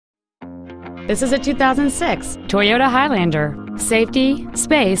This is a 2006 Toyota Highlander. Safety,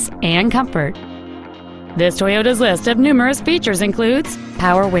 space, and comfort. This Toyota's list of numerous features includes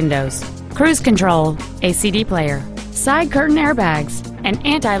power windows, cruise control, a CD player, side curtain airbags, an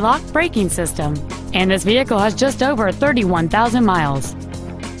anti-lock braking system, and this vehicle has just over 31,000 miles.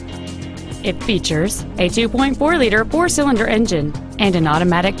 It features a 2.4-liter four-cylinder engine and an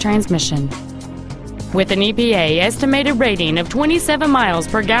automatic transmission. With an EPA estimated rating of 27 miles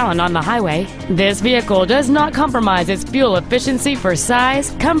per gallon on the highway, this vehicle does not compromise its fuel efficiency for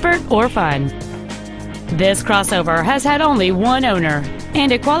size, comfort, or fun. This crossover has had only one owner,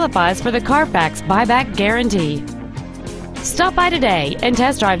 and it qualifies for the Carfax buyback guarantee. Stop by today and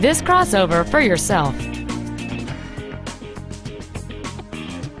test drive this crossover for yourself.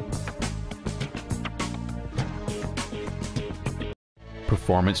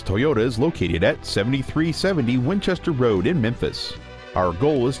 Performance Toyota is located at 7370 Winchester Road in Memphis. Our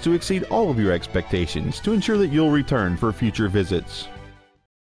goal is to exceed all of your expectations to ensure that you'll return for future visits.